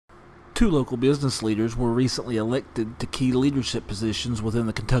Two local business leaders were recently elected to key leadership positions within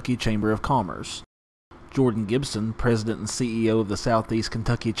the Kentucky Chamber of Commerce. Jordan Gibson, President and CEO of the Southeast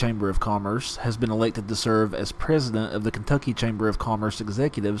Kentucky Chamber of Commerce, has been elected to serve as President of the Kentucky Chamber of Commerce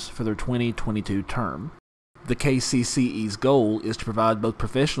Executives for their 2022 term. The KCCE's goal is to provide both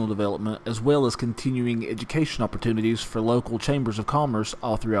professional development as well as continuing education opportunities for local chambers of commerce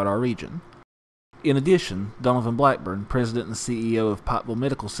all throughout our region. In addition, Donovan Blackburn, President and CEO of Pikeville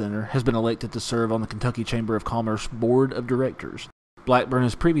Medical Center, has been elected to serve on the Kentucky Chamber of Commerce Board of Directors. Blackburn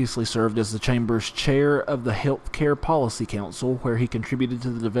has previously served as the Chamber's chair of the Health Care Policy Council, where he contributed to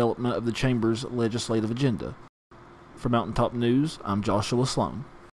the development of the Chamber's legislative agenda. For Mountaintop News, I'm Joshua Sloan.